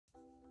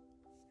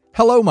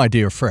Hello, my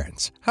dear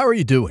friends. How are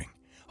you doing?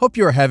 Hope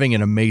you are having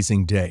an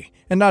amazing day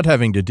and not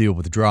having to deal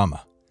with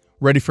drama.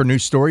 Ready for new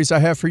stories I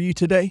have for you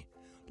today?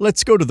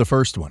 Let's go to the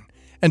first one.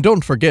 And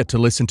don't forget to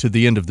listen to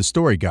the end of the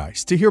story,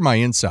 guys, to hear my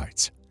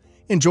insights.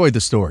 Enjoy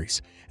the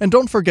stories, and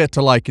don't forget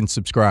to like and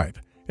subscribe.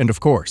 And of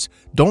course,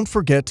 don't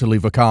forget to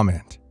leave a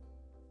comment.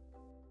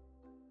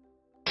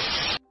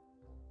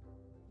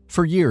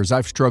 For years,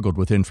 I've struggled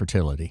with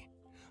infertility.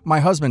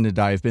 My husband and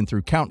I have been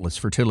through countless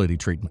fertility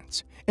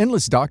treatments,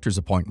 endless doctor's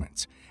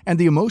appointments, and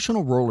the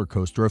emotional roller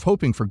coaster of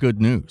hoping for good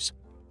news,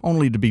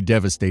 only to be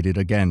devastated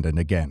again and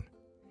again.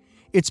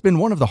 It's been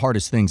one of the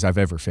hardest things I've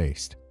ever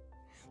faced.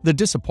 The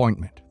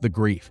disappointment, the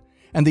grief,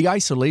 and the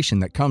isolation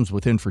that comes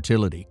with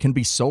infertility can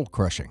be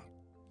soul-crushing.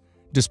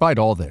 Despite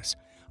all this,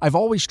 I've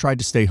always tried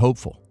to stay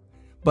hopeful.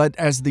 But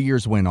as the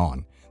years went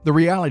on, the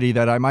reality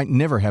that I might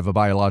never have a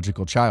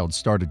biological child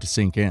started to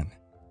sink in.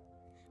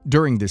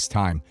 During this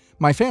time,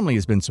 my family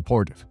has been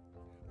supportive.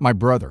 My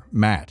brother,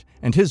 Matt,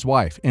 and his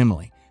wife,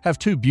 Emily, have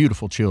two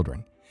beautiful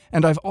children,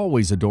 and I've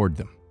always adored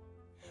them.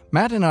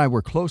 Matt and I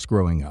were close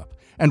growing up,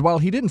 and while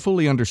he didn't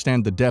fully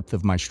understand the depth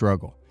of my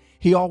struggle,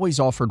 he always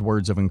offered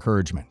words of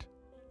encouragement.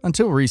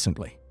 Until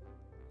recently.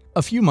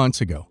 A few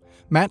months ago,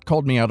 Matt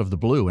called me out of the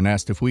blue and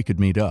asked if we could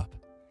meet up.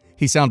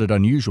 He sounded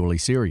unusually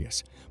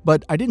serious,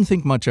 but I didn't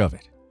think much of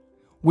it.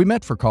 We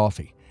met for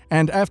coffee,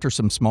 and after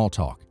some small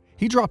talk,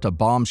 he dropped a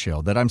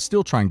bombshell that I'm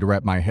still trying to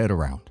wrap my head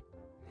around.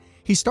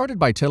 He started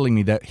by telling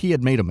me that he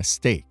had made a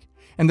mistake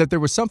and that there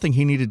was something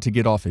he needed to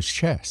get off his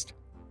chest.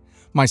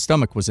 My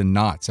stomach was in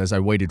knots as I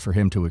waited for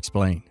him to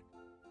explain.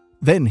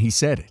 Then he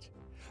said it.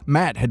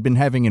 Matt had been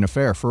having an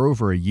affair for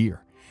over a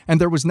year,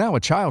 and there was now a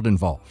child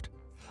involved,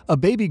 a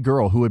baby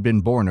girl who had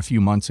been born a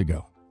few months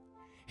ago.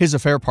 His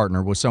affair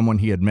partner was someone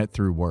he had met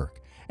through work,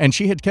 and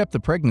she had kept the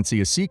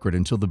pregnancy a secret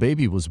until the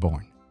baby was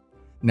born.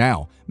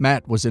 Now,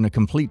 Matt was in a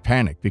complete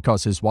panic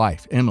because his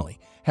wife, Emily,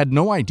 had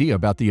no idea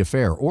about the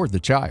affair or the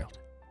child.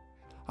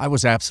 I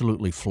was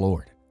absolutely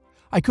floored.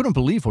 I couldn't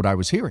believe what I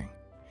was hearing.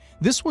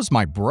 This was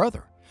my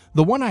brother,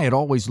 the one I had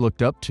always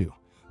looked up to,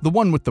 the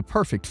one with the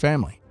perfect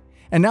family,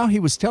 and now he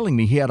was telling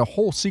me he had a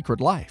whole secret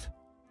life.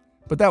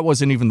 But that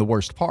wasn't even the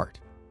worst part.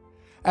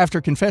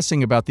 After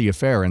confessing about the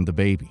affair and the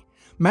baby,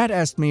 Matt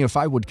asked me if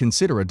I would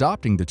consider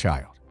adopting the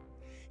child.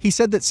 He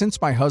said that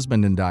since my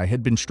husband and I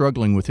had been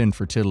struggling with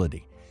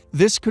infertility,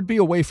 this could be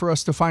a way for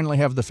us to finally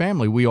have the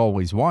family we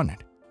always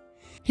wanted.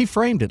 He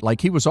framed it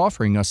like he was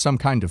offering us some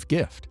kind of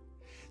gift,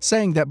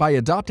 saying that by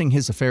adopting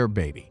his affair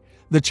baby,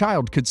 the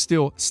child could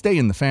still stay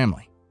in the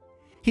family.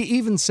 He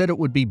even said it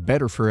would be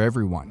better for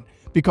everyone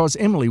because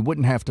Emily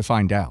wouldn't have to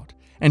find out,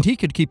 and he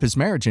could keep his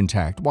marriage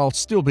intact while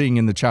still being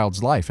in the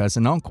child's life as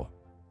an uncle.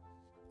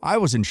 I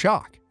was in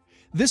shock.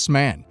 This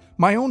man,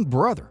 my own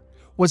brother,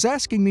 was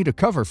asking me to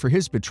cover for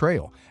his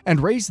betrayal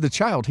and raise the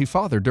child he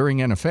fathered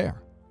during an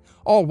affair,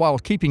 all while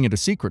keeping it a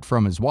secret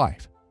from his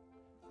wife.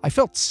 I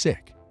felt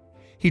sick.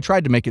 He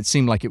tried to make it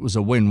seem like it was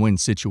a win-win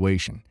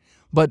situation,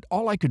 but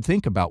all I could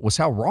think about was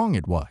how wrong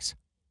it was.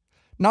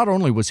 Not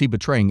only was he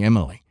betraying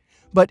Emily,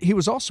 but he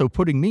was also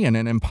putting me in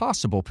an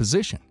impossible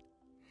position.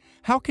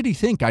 How could he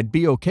think I'd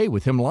be okay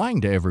with him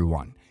lying to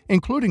everyone,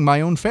 including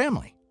my own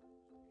family?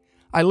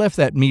 I left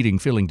that meeting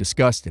feeling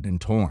disgusted and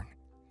torn.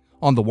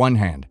 On the one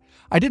hand,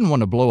 I didn't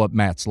want to blow up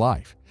Matt's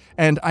life,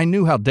 and I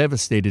knew how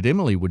devastated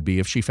Emily would be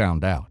if she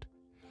found out.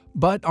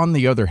 But on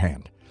the other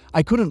hand,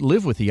 I couldn't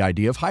live with the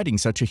idea of hiding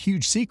such a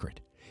huge secret,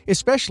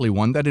 especially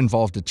one that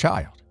involved a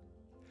child.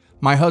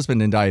 My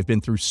husband and I have been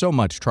through so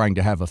much trying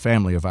to have a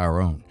family of our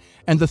own,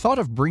 and the thought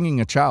of bringing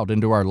a child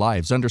into our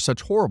lives under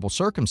such horrible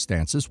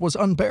circumstances was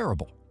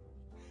unbearable.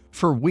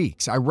 For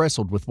weeks, I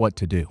wrestled with what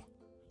to do.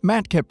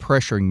 Matt kept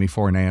pressuring me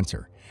for an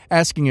answer,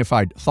 asking if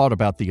I'd thought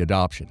about the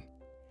adoption.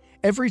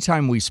 Every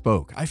time we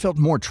spoke, I felt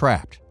more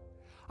trapped.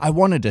 I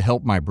wanted to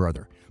help my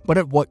brother, but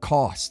at what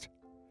cost?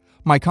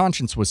 My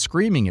conscience was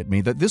screaming at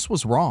me that this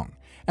was wrong,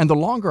 and the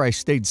longer I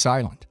stayed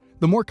silent,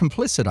 the more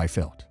complicit I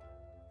felt.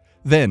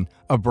 Then,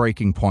 a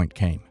breaking point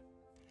came.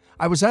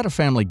 I was at a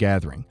family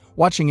gathering,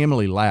 watching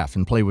Emily laugh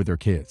and play with her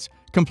kids,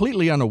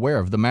 completely unaware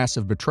of the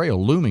massive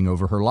betrayal looming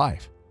over her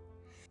life.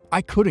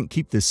 I couldn't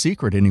keep this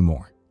secret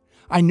anymore.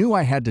 I knew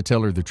I had to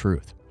tell her the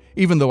truth,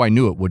 even though I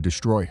knew it would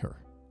destroy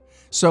her.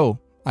 So,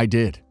 I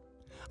did.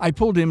 I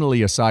pulled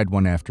Emily aside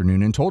one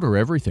afternoon and told her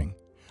everything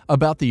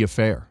about the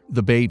affair,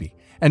 the baby,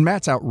 and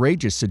Matt's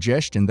outrageous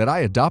suggestion that I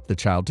adopt the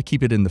child to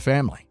keep it in the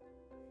family.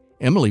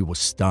 Emily was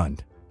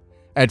stunned.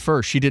 At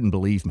first, she didn't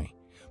believe me,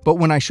 but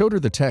when I showed her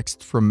the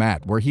text from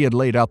Matt where he had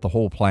laid out the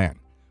whole plan,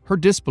 her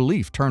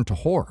disbelief turned to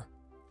horror.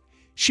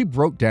 She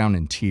broke down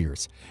in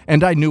tears,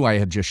 and I knew I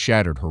had just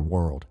shattered her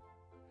world.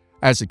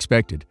 As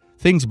expected,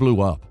 things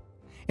blew up.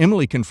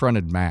 Emily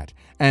confronted Matt,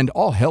 and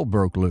all hell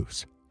broke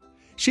loose.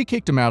 She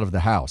kicked him out of the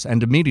house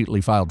and immediately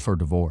filed for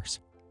divorce.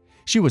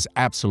 She was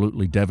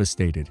absolutely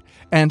devastated,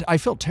 and I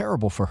felt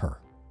terrible for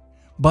her.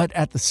 But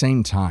at the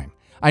same time,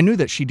 I knew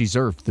that she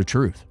deserved the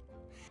truth.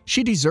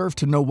 She deserved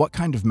to know what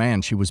kind of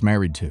man she was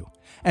married to,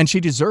 and she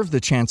deserved the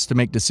chance to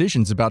make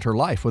decisions about her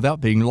life without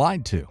being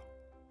lied to.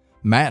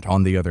 Matt,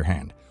 on the other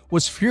hand,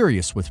 was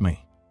furious with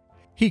me.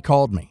 He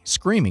called me,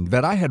 screaming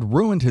that I had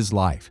ruined his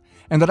life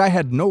and that I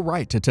had no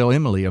right to tell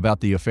Emily about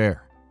the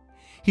affair.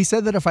 He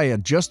said that if I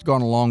had just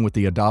gone along with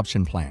the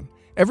adoption plan,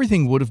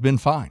 everything would have been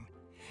fine.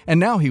 And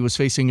now he was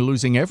facing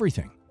losing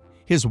everything: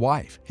 his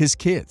wife, his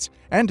kids,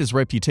 and his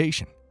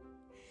reputation.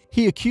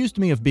 He accused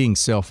me of being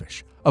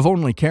selfish, of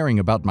only caring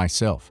about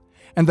myself,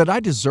 and that I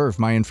deserved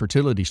my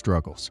infertility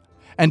struggles,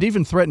 and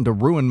even threatened to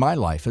ruin my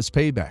life as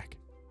payback.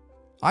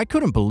 I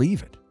couldn't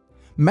believe it.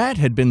 Matt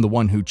had been the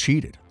one who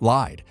cheated,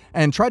 lied,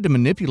 and tried to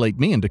manipulate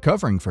me into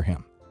covering for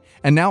him.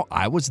 And now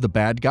I was the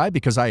bad guy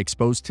because I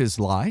exposed his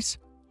lies?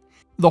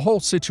 The whole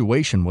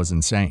situation was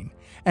insane,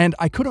 and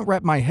I couldn't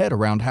wrap my head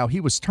around how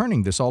he was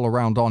turning this all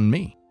around on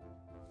me.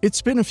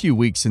 It's been a few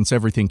weeks since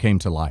everything came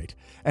to light,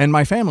 and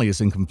my family is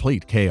in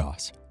complete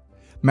chaos.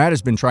 Matt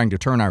has been trying to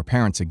turn our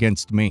parents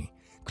against me,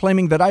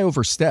 claiming that I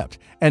overstepped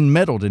and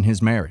meddled in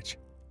his marriage.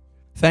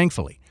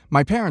 Thankfully,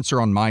 my parents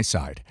are on my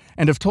side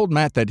and have told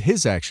Matt that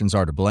his actions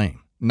are to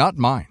blame, not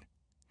mine.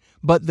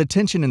 But the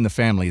tension in the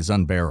family is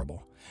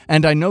unbearable,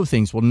 and I know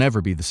things will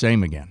never be the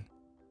same again.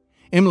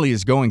 Emily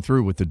is going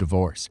through with the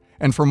divorce,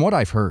 and from what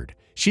I've heard,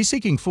 she's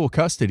seeking full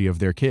custody of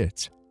their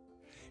kids.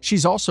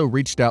 She's also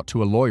reached out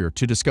to a lawyer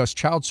to discuss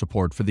child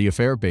support for the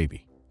affair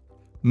baby.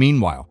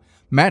 Meanwhile,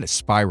 Matt is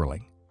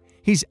spiraling.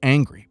 He's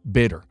angry,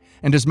 bitter,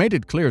 and has made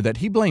it clear that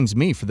he blames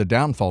me for the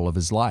downfall of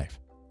his life.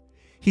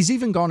 He's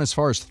even gone as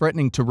far as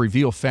threatening to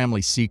reveal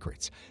family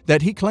secrets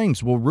that he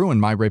claims will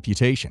ruin my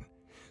reputation,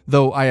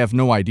 though I have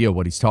no idea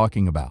what he's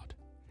talking about.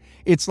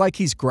 It's like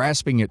he's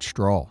grasping at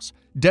straws,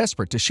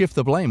 desperate to shift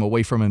the blame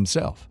away from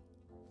himself.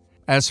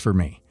 As for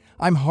me,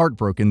 I'm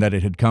heartbroken that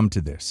it had come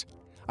to this.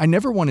 I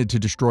never wanted to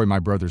destroy my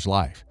brother's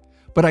life,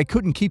 but I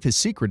couldn't keep his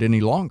secret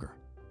any longer.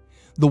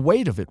 The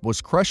weight of it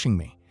was crushing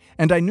me,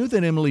 and I knew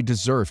that Emily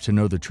deserved to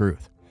know the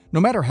truth, no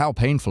matter how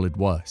painful it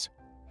was.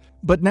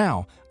 But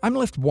now, I'm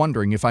left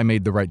wondering if I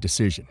made the right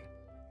decision.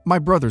 My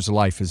brother's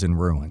life is in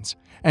ruins,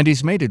 and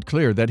he's made it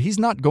clear that he's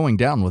not going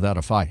down without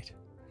a fight.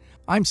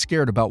 I'm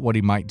scared about what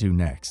he might do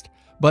next,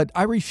 but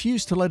I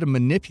refuse to let him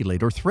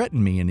manipulate or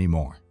threaten me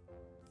anymore.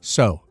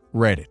 So,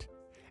 Reddit.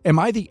 Am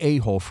I the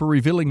a-hole for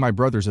revealing my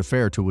brother's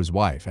affair to his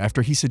wife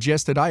after he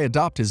suggested I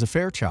adopt his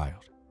affair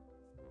child?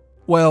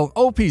 Well,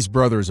 OP's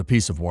brother is a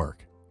piece of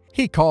work.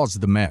 He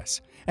caused the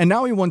mess, and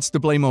now he wants to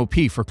blame OP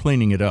for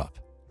cleaning it up.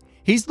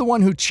 He's the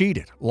one who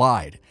cheated,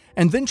 lied,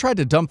 and then tried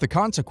to dump the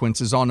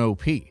consequences on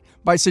OP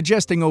by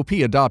suggesting OP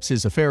adopts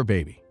his affair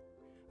baby.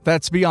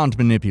 That's beyond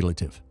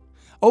manipulative.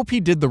 OP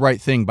did the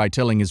right thing by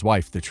telling his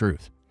wife the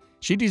truth.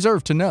 She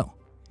deserved to know.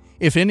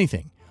 If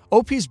anything,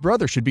 OP's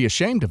brother should be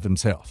ashamed of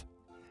himself.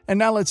 And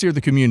now let's hear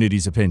the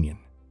community's opinion.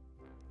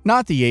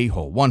 Not the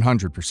a-hole,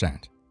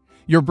 100%.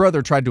 Your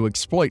brother tried to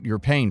exploit your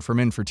pain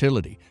from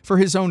infertility for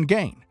his own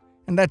gain,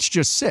 and that's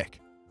just sick.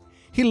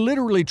 He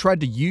literally tried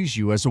to use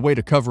you as a way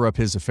to cover up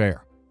his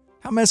affair.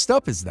 How messed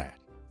up is that?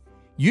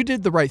 You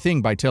did the right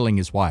thing by telling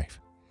his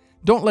wife.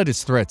 Don't let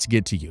his threats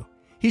get to you.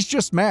 He's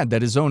just mad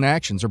that his own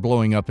actions are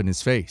blowing up in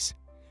his face.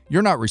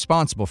 You're not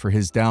responsible for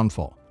his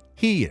downfall.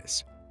 He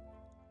is.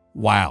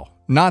 Wow,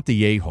 not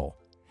the a-hole.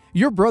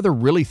 Your brother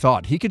really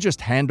thought he could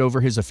just hand over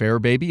his affair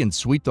baby and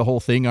sweep the whole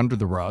thing under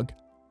the rug?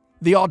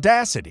 The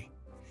audacity!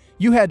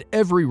 You had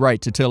every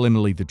right to tell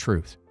Emily the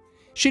truth.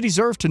 She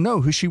deserved to know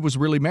who she was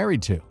really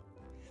married to.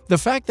 The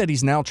fact that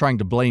he's now trying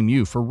to blame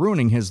you for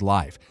ruining his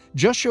life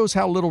just shows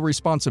how little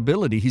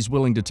responsibility he's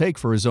willing to take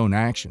for his own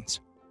actions.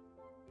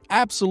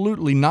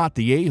 Absolutely not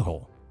the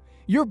a-hole.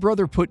 Your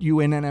brother put you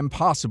in an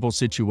impossible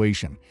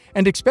situation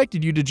and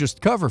expected you to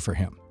just cover for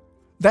him.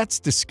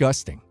 That's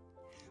disgusting.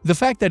 The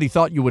fact that he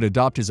thought you would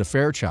adopt his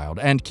affair child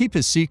and keep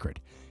his secret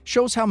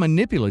shows how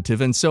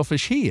manipulative and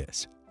selfish he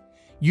is.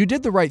 You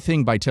did the right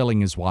thing by telling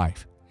his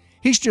wife.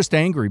 He's just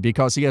angry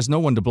because he has no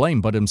one to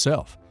blame but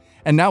himself,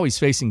 and now he's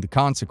facing the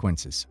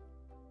consequences.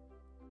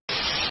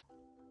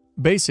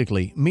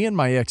 Basically, me and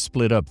my ex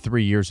split up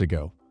 3 years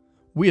ago.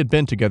 We had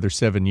been together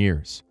 7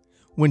 years,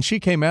 when she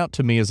came out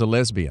to me as a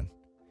lesbian.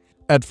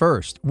 At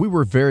first, we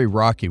were very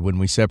rocky when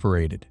we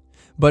separated,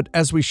 but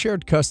as we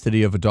shared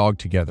custody of a dog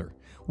together,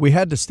 we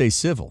had to stay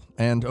civil,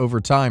 and over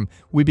time,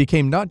 we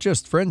became not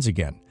just friends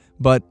again,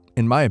 but,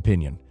 in my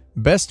opinion,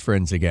 best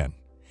friends again.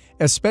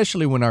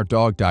 Especially when our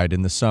dog died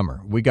in the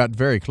summer, we got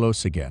very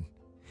close again.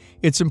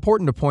 It's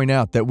important to point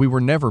out that we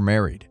were never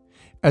married.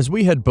 As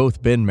we had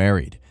both been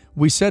married,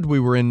 we said we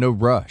were in no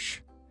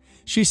rush.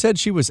 She said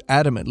she was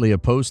adamantly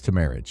opposed to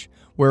marriage,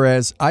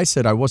 whereas I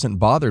said I wasn't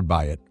bothered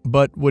by it,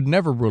 but would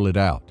never rule it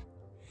out.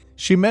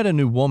 She met a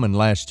new woman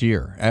last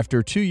year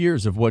after 2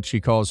 years of what she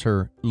calls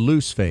her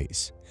loose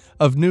phase,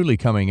 of newly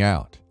coming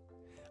out.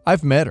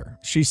 I've met her,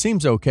 she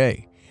seems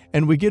okay,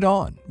 and we get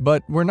on,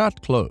 but we're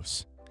not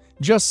close.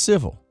 Just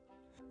civil.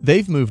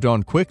 They've moved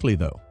on quickly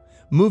though,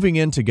 moving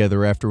in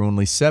together after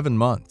only 7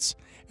 months,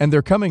 and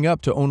they're coming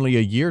up to only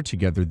a year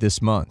together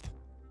this month.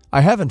 I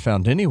haven't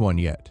found anyone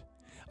yet.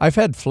 I've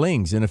had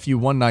flings and a few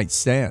one-night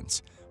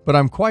stands, but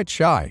I'm quite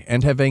shy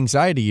and have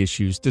anxiety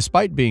issues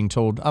despite being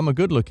told I'm a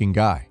good-looking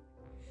guy.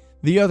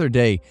 The other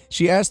day,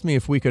 she asked me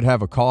if we could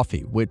have a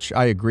coffee, which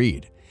I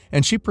agreed,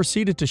 and she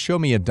proceeded to show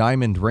me a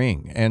diamond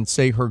ring and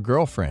say her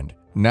girlfriend,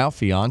 now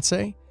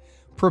fiancé,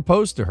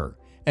 proposed to her,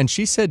 and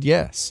she said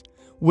yes,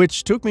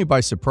 which took me by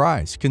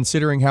surprise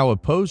considering how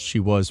opposed she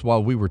was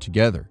while we were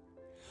together.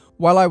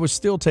 While I was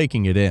still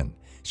taking it in,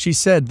 she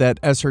said that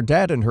as her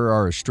dad and her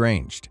are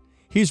estranged,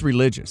 he's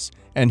religious,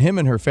 and him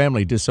and her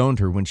family disowned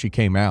her when she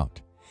came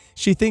out.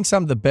 She thinks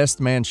I'm the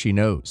best man she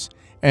knows,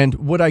 and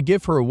would I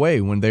give her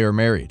away when they are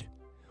married?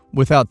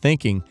 Without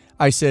thinking,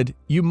 I said,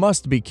 "You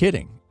must be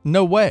kidding.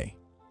 No way."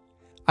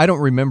 I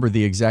don't remember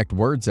the exact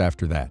words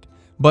after that,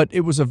 but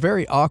it was a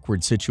very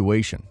awkward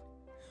situation.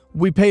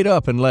 We paid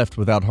up and left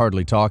without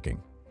hardly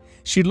talking.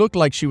 She looked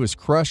like she was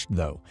crushed,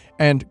 though,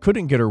 and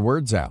couldn't get her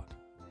words out.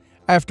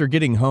 After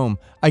getting home,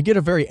 I get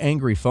a very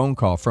angry phone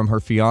call from her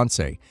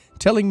fiancé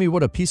telling me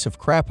what a piece of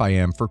crap I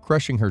am for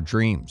crushing her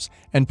dreams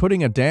and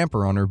putting a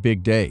damper on her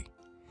big day.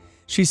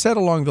 She said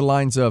along the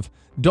lines of,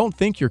 "Don't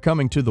think you're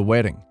coming to the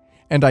wedding,"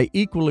 and I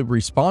equally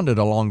responded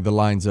along the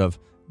lines of,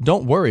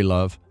 "Don't worry,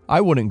 love, I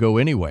wouldn't go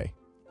anyway."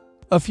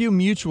 A few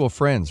mutual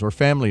friends or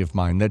family of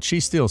mine that she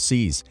still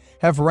sees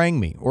have rang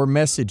me or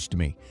messaged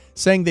me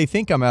saying they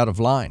think I'm out of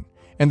line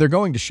and they're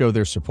going to show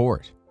their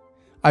support.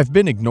 I've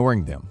been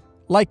ignoring them,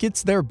 like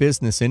it's their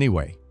business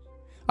anyway.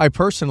 I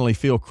personally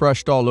feel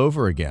crushed all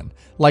over again,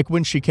 like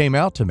when she came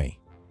out to me.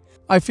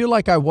 I feel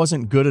like I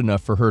wasn't good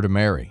enough for her to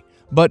marry,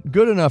 but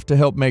good enough to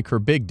help make her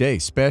big day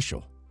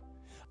special.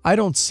 I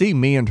don't see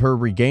me and her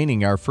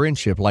regaining our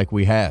friendship like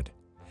we had.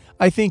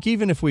 I think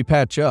even if we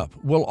patch up,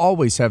 we'll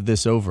always have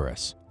this over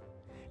us.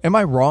 Am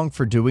I wrong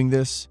for doing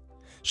this?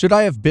 Should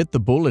I have bit the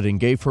bullet and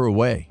gave her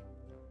away?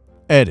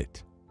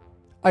 Edit.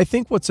 I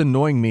think what's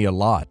annoying me a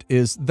lot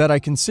is that I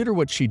consider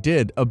what she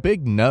did a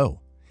big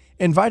no.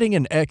 Inviting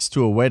an ex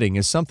to a wedding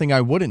is something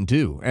I wouldn't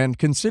do and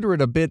consider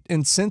it a bit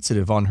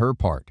insensitive on her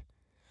part.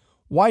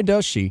 Why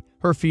does she,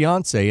 her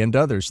fiancé, and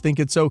others think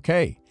it's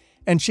okay,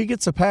 and she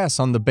gets a pass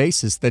on the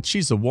basis that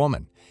she's a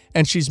woman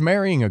and she's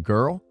marrying a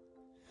girl?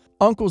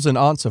 Uncles and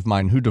aunts of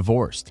mine who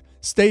divorced,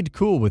 stayed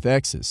cool with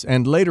exes,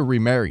 and later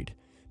remarried,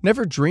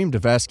 never dreamed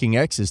of asking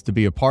exes to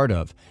be a part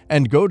of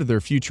and go to their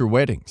future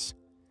weddings.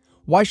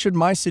 Why should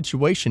my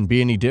situation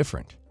be any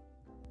different?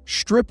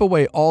 Strip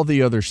away all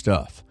the other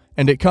stuff,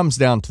 and it comes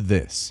down to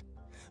this.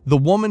 The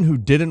woman who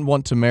didn't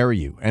want to marry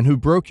you and who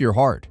broke your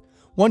heart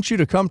wants you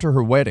to come to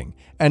her wedding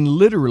and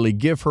literally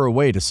give her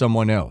away to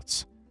someone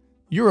else.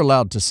 You're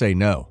allowed to say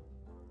no.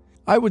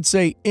 I would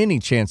say any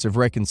chance of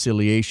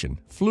reconciliation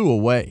flew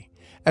away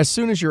as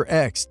soon as your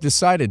ex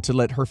decided to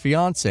let her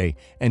fiancé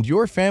and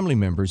your family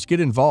members get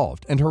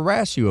involved and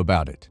harass you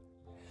about it.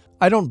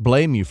 I don't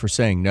blame you for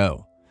saying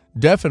no.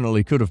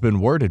 Definitely could have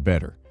been worded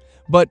better.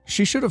 But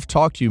she should have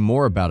talked to you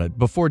more about it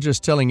before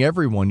just telling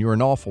everyone you're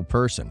an awful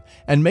person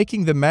and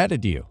making them mad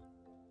at you.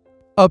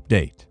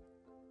 Update.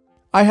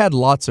 I had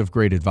lots of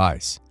great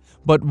advice,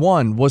 but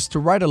one was to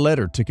write a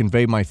letter to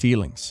convey my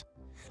feelings.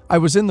 I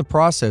was in the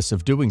process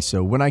of doing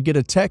so when I get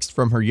a text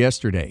from her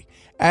yesterday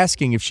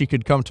asking if she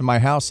could come to my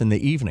house in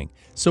the evening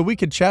so we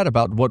could chat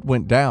about what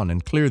went down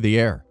and clear the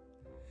air.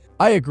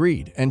 I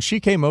agreed, and she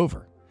came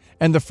over,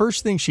 and the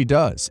first thing she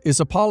does is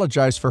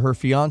apologize for her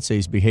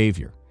fiancé's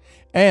behavior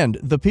and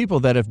the people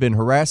that have been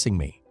harassing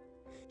me.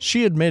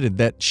 She admitted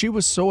that she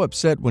was so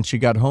upset when she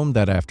got home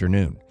that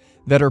afternoon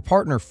that her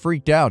partner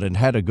freaked out and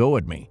had a go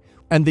at me,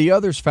 and the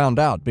others found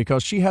out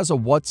because she has a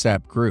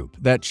WhatsApp group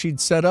that she'd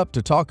set up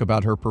to talk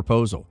about her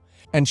proposal,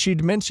 and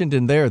she'd mentioned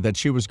in there that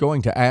she was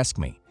going to ask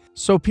me,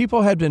 so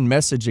people had been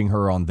messaging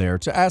her on there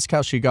to ask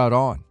how she got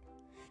on.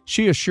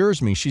 She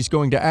assures me she's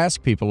going to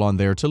ask people on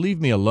there to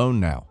leave me alone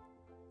now.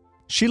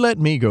 She let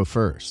me go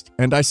first,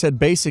 and I said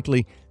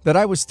basically that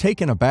I was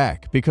taken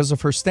aback because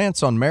of her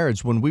stance on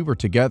marriage when we were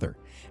together,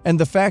 and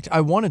the fact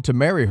I wanted to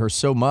marry her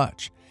so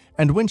much.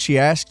 And when she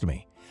asked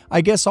me, I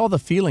guess all the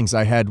feelings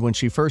I had when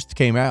she first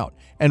came out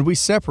and we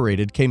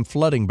separated came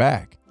flooding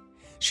back.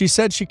 She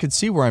said she could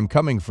see where I'm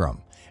coming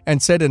from,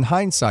 and said in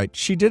hindsight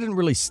she didn't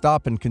really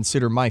stop and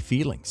consider my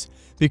feelings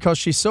because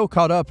she's so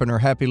caught up in her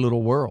happy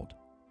little world.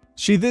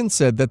 She then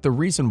said that the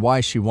reason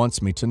why she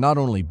wants me to not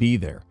only be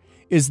there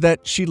is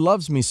that she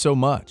loves me so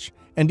much,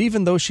 and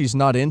even though she's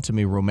not into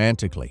me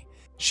romantically,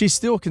 she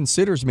still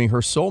considers me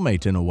her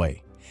soulmate in a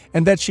way,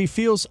 and that she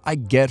feels I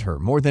get her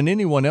more than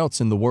anyone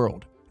else in the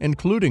world,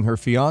 including her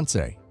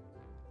fiancé.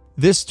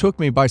 This took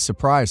me by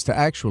surprise to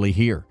actually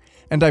hear,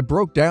 and I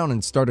broke down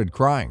and started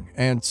crying,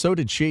 and so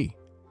did she.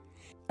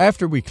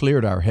 After we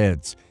cleared our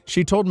heads,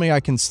 she told me I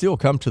can still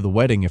come to the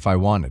wedding if I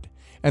wanted,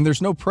 and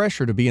there's no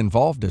pressure to be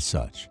involved as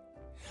such.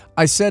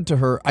 I said to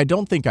her I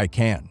don't think I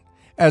can,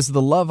 as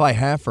the love I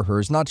have for her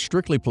is not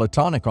strictly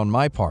platonic on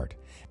my part,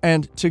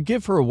 and to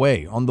give her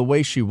away on the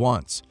way she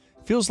wants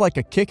feels like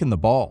a kick in the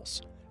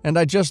balls, and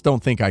I just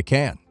don't think I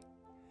can.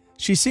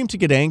 She seemed to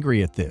get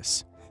angry at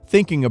this.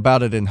 Thinking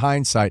about it in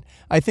hindsight,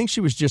 I think she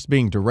was just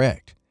being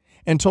direct,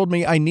 and told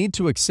me I need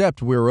to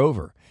accept we're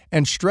over,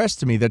 and stressed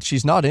to me that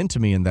she's not into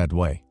me in that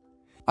way.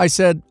 I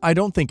said I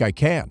don't think I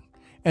can,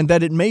 and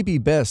that it may be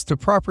best to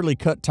properly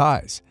cut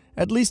ties,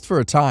 at least for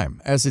a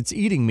time, as it's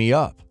eating me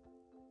up.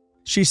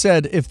 She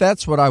said if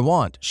that's what I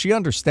want, she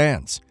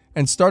understands,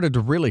 and started to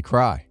really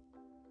cry.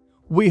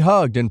 We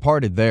hugged and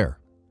parted there.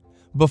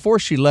 Before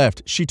she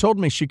left, she told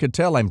me she could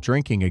tell I'm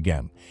drinking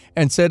again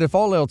and said if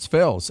all else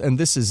fails and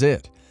this is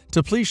it,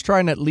 to please try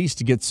and at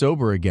least get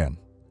sober again.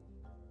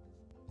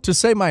 To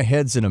say my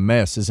head's in a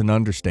mess is an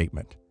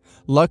understatement.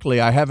 Luckily,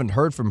 I haven't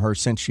heard from her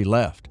since she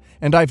left,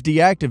 and I've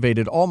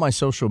deactivated all my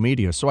social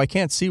media so I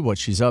can't see what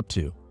she's up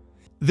to.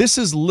 This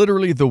is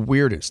literally the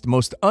weirdest,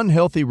 most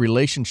unhealthy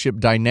relationship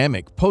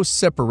dynamic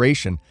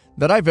post-separation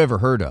that I've ever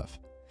heard of.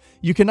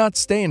 You cannot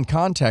stay in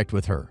contact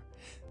with her.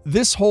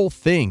 This whole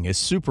thing is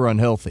super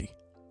unhealthy.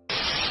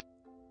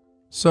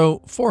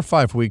 So, 4 or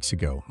 5 weeks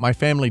ago, my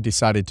family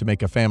decided to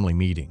make a family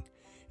meeting,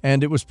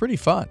 and it was pretty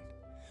fun.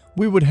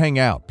 We would hang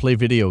out, play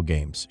video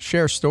games,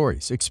 share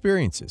stories,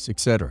 experiences,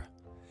 etc.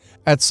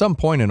 At some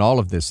point in all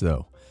of this,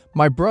 though,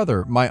 my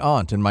brother, my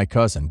aunt, and my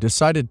cousin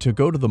decided to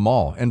go to the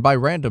mall and buy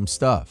random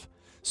stuff,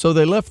 so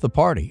they left the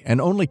party and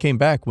only came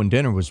back when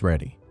dinner was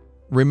ready.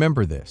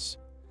 Remember this.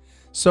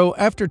 So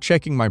after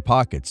checking my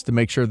pockets to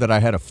make sure that I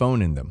had a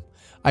phone in them,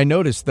 I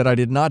noticed that I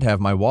did not have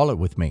my wallet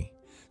with me.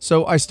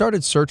 So I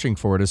started searching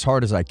for it as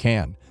hard as I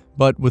can,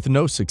 but with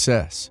no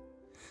success.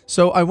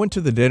 So I went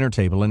to the dinner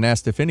table and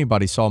asked if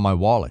anybody saw my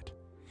wallet.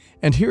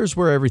 And here's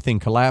where everything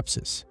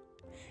collapses.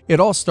 It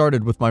all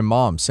started with my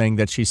mom saying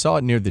that she saw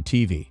it near the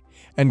TV,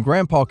 and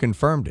Grandpa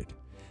confirmed it.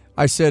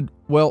 I said,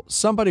 well,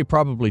 somebody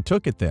probably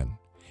took it then.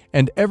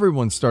 And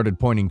everyone started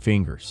pointing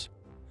fingers.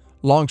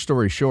 Long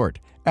story short,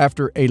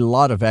 after a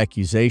lot of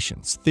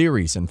accusations,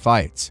 theories, and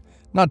fights,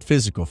 not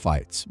physical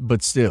fights,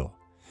 but still,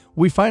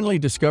 we finally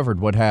discovered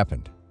what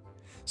happened.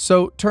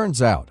 So,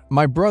 turns out,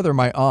 my brother,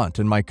 my aunt,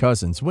 and my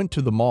cousins went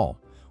to the mall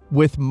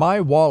with my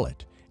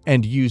wallet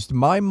and used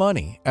my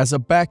money as a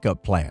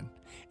backup plan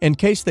in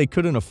case they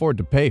couldn't afford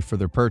to pay for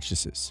their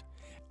purchases.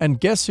 And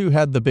guess who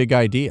had the big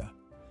idea?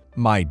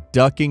 My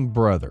ducking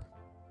brother.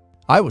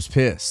 I was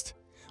pissed.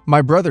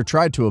 My brother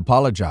tried to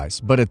apologize,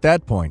 but at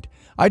that point,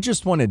 I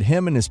just wanted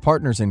him and his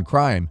partners in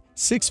crime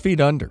 6 feet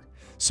under,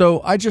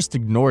 so I just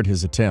ignored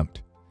his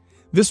attempt.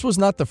 This was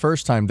not the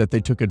first time that they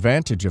took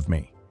advantage of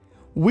me.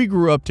 We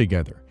grew up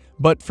together,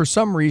 but for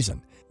some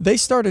reason, they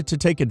started to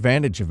take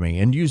advantage of me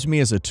and use me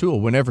as a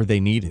tool whenever they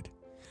needed.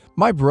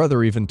 My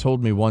brother even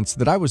told me once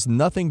that I was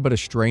nothing but a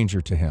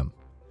stranger to him.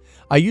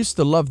 I used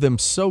to love them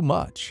so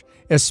much,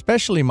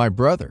 especially my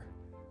brother.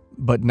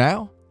 But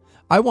now,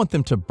 I want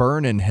them to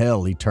burn in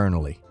hell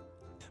eternally.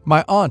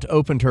 My aunt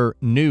opened her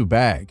new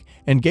bag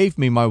and gave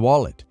me my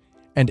wallet,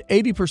 and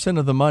 80%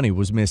 of the money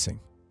was missing.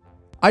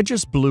 I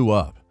just blew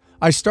up.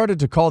 I started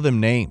to call them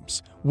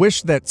names,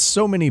 wished that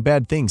so many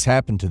bad things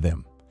happened to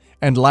them.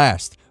 And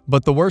last,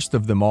 but the worst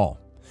of them all,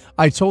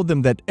 I told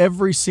them that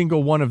every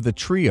single one of the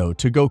trio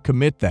to go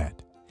commit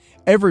that.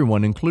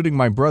 Everyone, including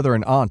my brother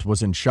and aunt,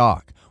 was in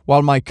shock,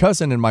 while my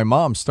cousin and my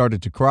mom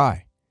started to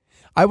cry.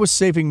 I was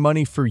saving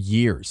money for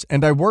years,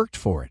 and I worked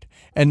for it,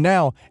 and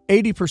now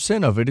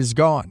 80% of it is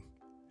gone.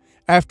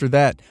 After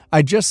that,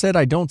 I just said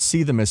I don't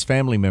see them as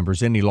family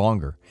members any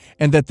longer,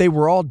 and that they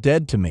were all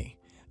dead to me.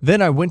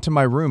 Then I went to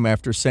my room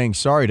after saying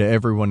sorry to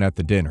everyone at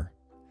the dinner.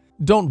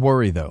 Don't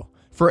worry though,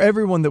 for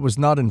everyone that was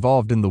not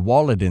involved in the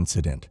wallet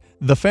incident,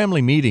 the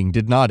family meeting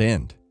did not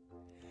end.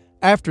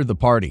 After the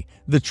party,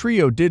 the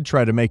trio did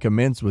try to make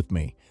amends with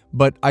me,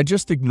 but I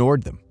just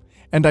ignored them,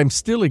 and I'm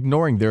still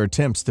ignoring their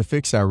attempts to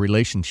fix our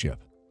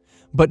relationship.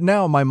 But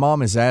now my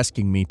mom is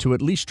asking me to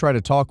at least try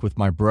to talk with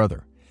my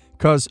brother,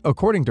 cause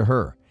according to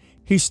her,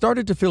 he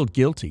started to feel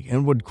guilty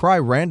and would cry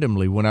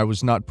randomly when I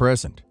was not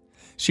present.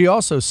 She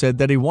also said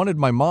that he wanted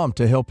my mom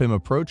to help him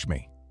approach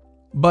me.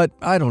 But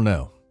I don't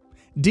know.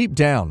 Deep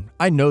down,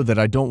 I know that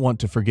I don't want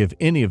to forgive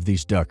any of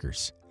these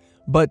duckers.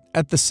 But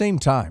at the same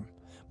time,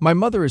 my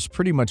mother is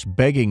pretty much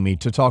begging me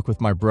to talk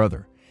with my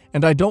brother,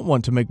 and I don't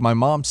want to make my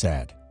mom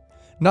sad.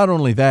 Not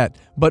only that,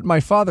 but my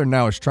father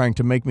now is trying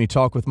to make me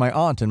talk with my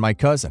aunt and my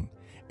cousin,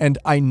 and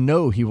I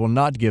know he will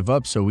not give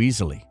up so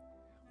easily.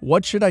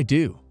 What should I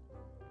do?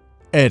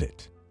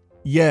 Edit.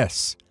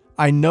 Yes,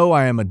 I know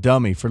I am a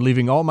dummy for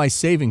leaving all my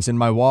savings in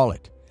my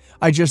wallet.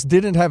 I just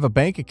didn't have a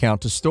bank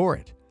account to store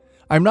it.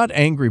 I'm not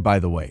angry, by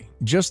the way,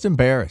 just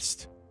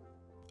embarrassed.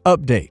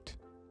 Update.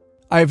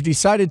 I have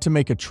decided to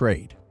make a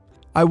trade.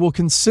 I will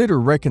consider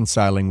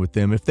reconciling with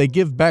them if they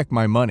give back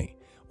my money,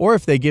 or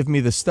if they give me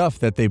the stuff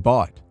that they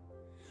bought.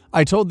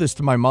 I told this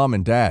to my mom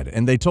and dad,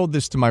 and they told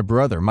this to my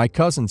brother, my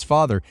cousin's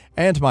father,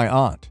 and my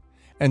aunt.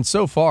 And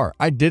so far,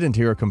 I didn't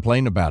hear a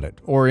complaint about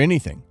it, or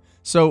anything.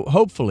 So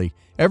hopefully,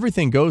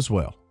 everything goes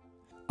well.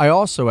 I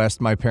also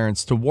asked my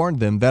parents to warn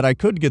them that I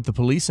could get the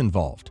police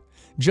involved,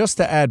 just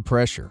to add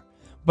pressure,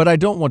 but I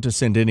don't want to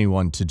send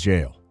anyone to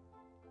jail.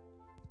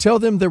 Tell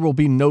them there will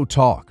be no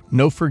talk,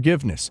 no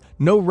forgiveness,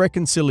 no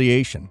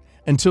reconciliation,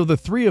 until the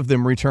 3 of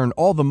them return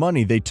all the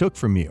money they took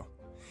from you.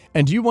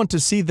 And you want to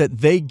see that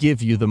they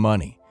give you the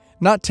money,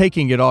 not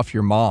taking it off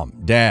your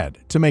mom, dad,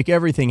 to make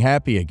everything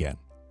happy again.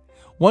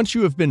 Once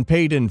you have been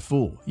paid in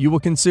full, you will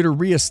consider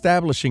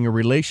re-establishing a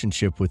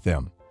relationship with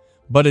them.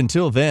 But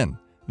until then,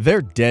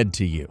 they're dead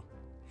to you.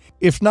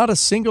 If not a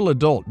single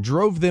adult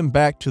drove them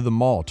back to the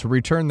mall to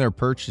return their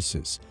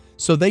purchases,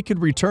 so they could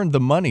return the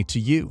money to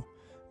you,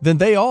 then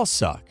they all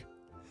suck.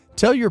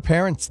 Tell your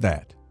parents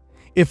that.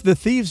 If the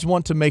thieves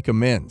want to make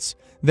amends,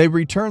 they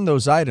return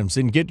those items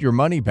and get your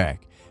money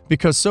back,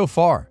 because so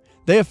far,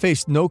 they have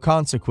faced no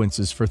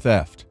consequences for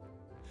theft.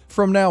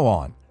 From now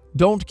on,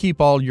 don't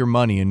keep all your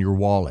money in your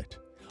wallet.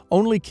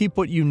 Only keep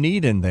what you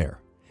need in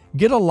there.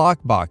 Get a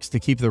lockbox to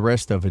keep the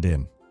rest of it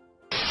in.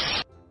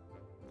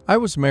 I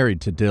was married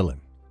to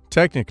Dylan.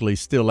 Technically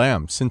still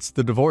am, since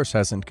the divorce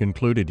hasn't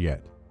concluded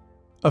yet.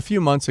 A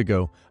few months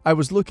ago, I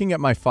was looking at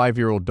my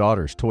 5-year-old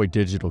daughter's toy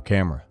digital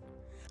camera.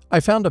 I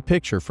found a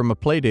picture from a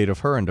playdate of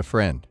her and a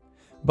friend,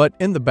 but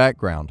in the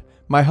background,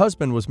 my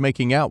husband was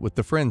making out with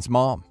the friend's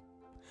mom.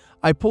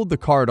 I pulled the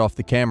card off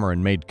the camera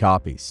and made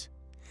copies.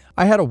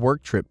 I had a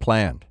work trip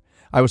planned.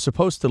 I was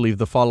supposed to leave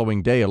the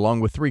following day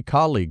along with 3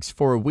 colleagues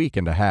for a week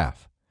and a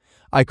half.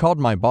 I called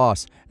my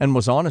boss and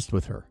was honest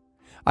with her.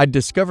 I'd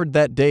discovered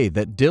that day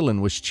that Dylan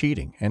was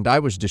cheating and I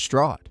was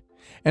distraught,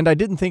 and I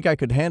didn't think I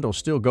could handle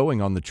still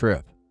going on the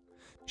trip.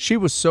 She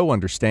was so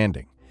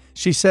understanding.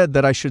 She said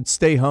that I should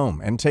stay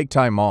home and take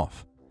time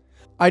off.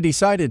 I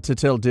decided to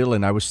tell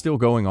Dylan I was still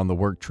going on the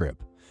work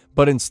trip,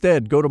 but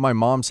instead go to my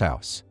mom's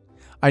house.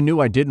 I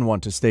knew I didn't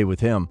want to stay with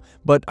him,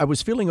 but I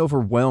was feeling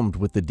overwhelmed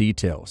with the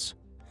details.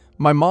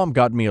 My mom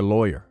got me a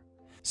lawyer.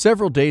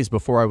 Several days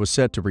before I was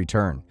set to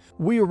return,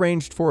 we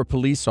arranged for a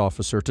police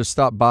officer to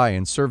stop by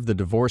and serve the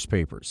divorce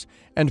papers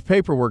and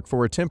paperwork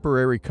for a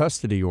temporary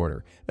custody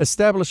order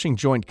establishing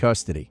joint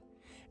custody,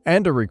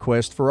 and a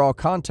request for all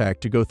contact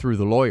to go through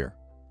the lawyer.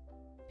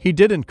 He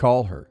didn't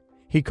call her.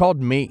 He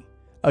called me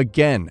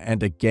again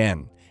and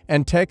again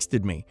and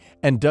texted me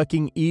and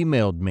ducking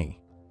emailed me.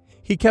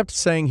 He kept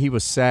saying he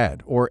was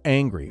sad or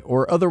angry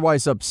or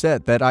otherwise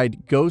upset that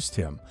I'd ghost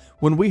him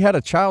when we had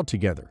a child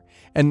together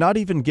and not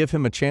even give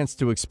him a chance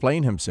to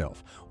explain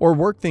himself or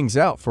work things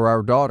out for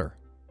our daughter.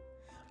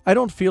 I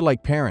don't feel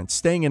like parents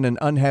staying in an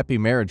unhappy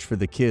marriage for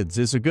the kids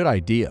is a good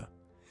idea.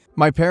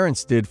 My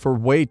parents did for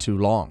way too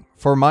long,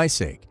 for my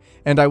sake,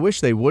 and I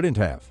wish they wouldn't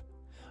have.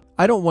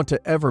 I don't want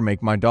to ever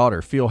make my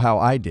daughter feel how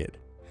I did,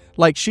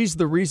 like she's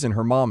the reason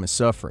her mom is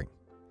suffering.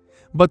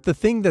 But the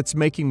thing that's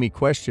making me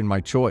question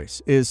my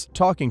choice is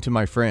talking to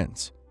my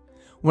friends.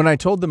 When I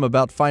told them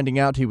about finding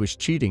out he was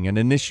cheating and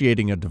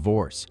initiating a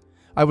divorce,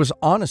 I was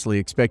honestly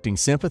expecting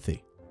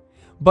sympathy.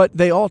 But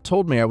they all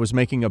told me I was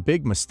making a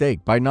big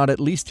mistake by not at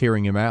least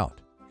hearing him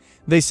out.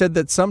 They said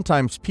that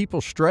sometimes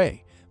people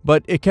stray,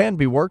 but it can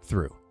be worked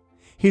through.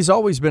 He's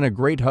always been a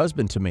great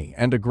husband to me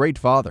and a great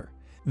father.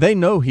 They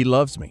know he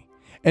loves me,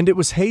 and it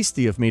was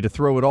hasty of me to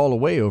throw it all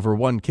away over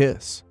one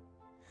kiss.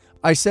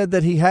 I said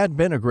that he had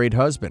been a great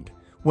husband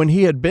when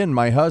he had been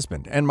my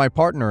husband and my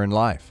partner in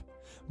life.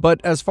 But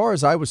as far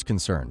as I was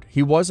concerned,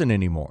 he wasn't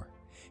anymore.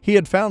 He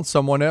had found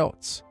someone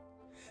else.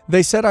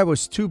 They said I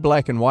was too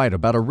black and white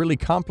about a really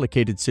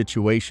complicated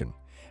situation,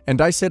 and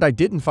I said I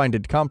didn't find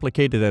it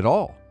complicated at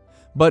all.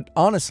 But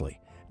honestly,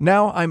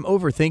 now I'm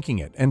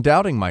overthinking it and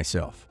doubting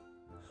myself.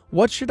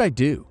 What should I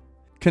do?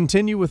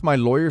 Continue with my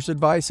lawyer's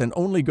advice and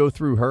only go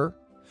through her?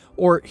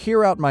 Or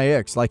hear out my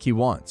ex like he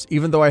wants,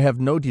 even though I have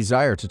no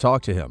desire to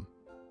talk to him?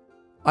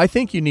 I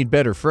think you need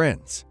better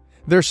friends.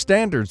 Their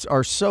standards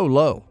are so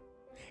low.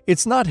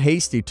 It's not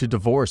hasty to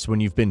divorce when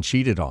you've been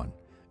cheated on.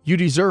 You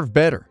deserve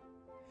better.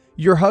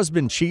 Your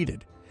husband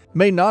cheated.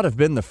 May not have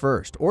been the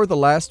first or the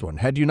last one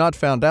had you not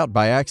found out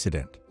by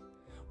accident.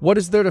 What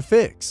is there to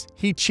fix?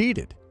 He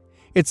cheated.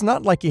 It's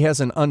not like he has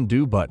an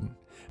undo button.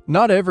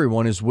 Not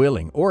everyone is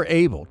willing or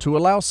able to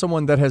allow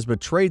someone that has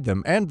betrayed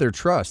them and their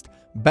trust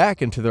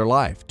back into their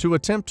life to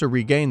attempt to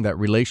regain that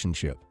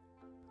relationship.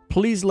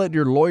 Please let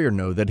your lawyer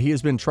know that he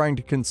has been trying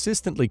to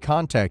consistently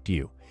contact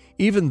you,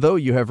 even though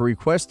you have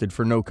requested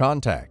for no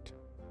contact.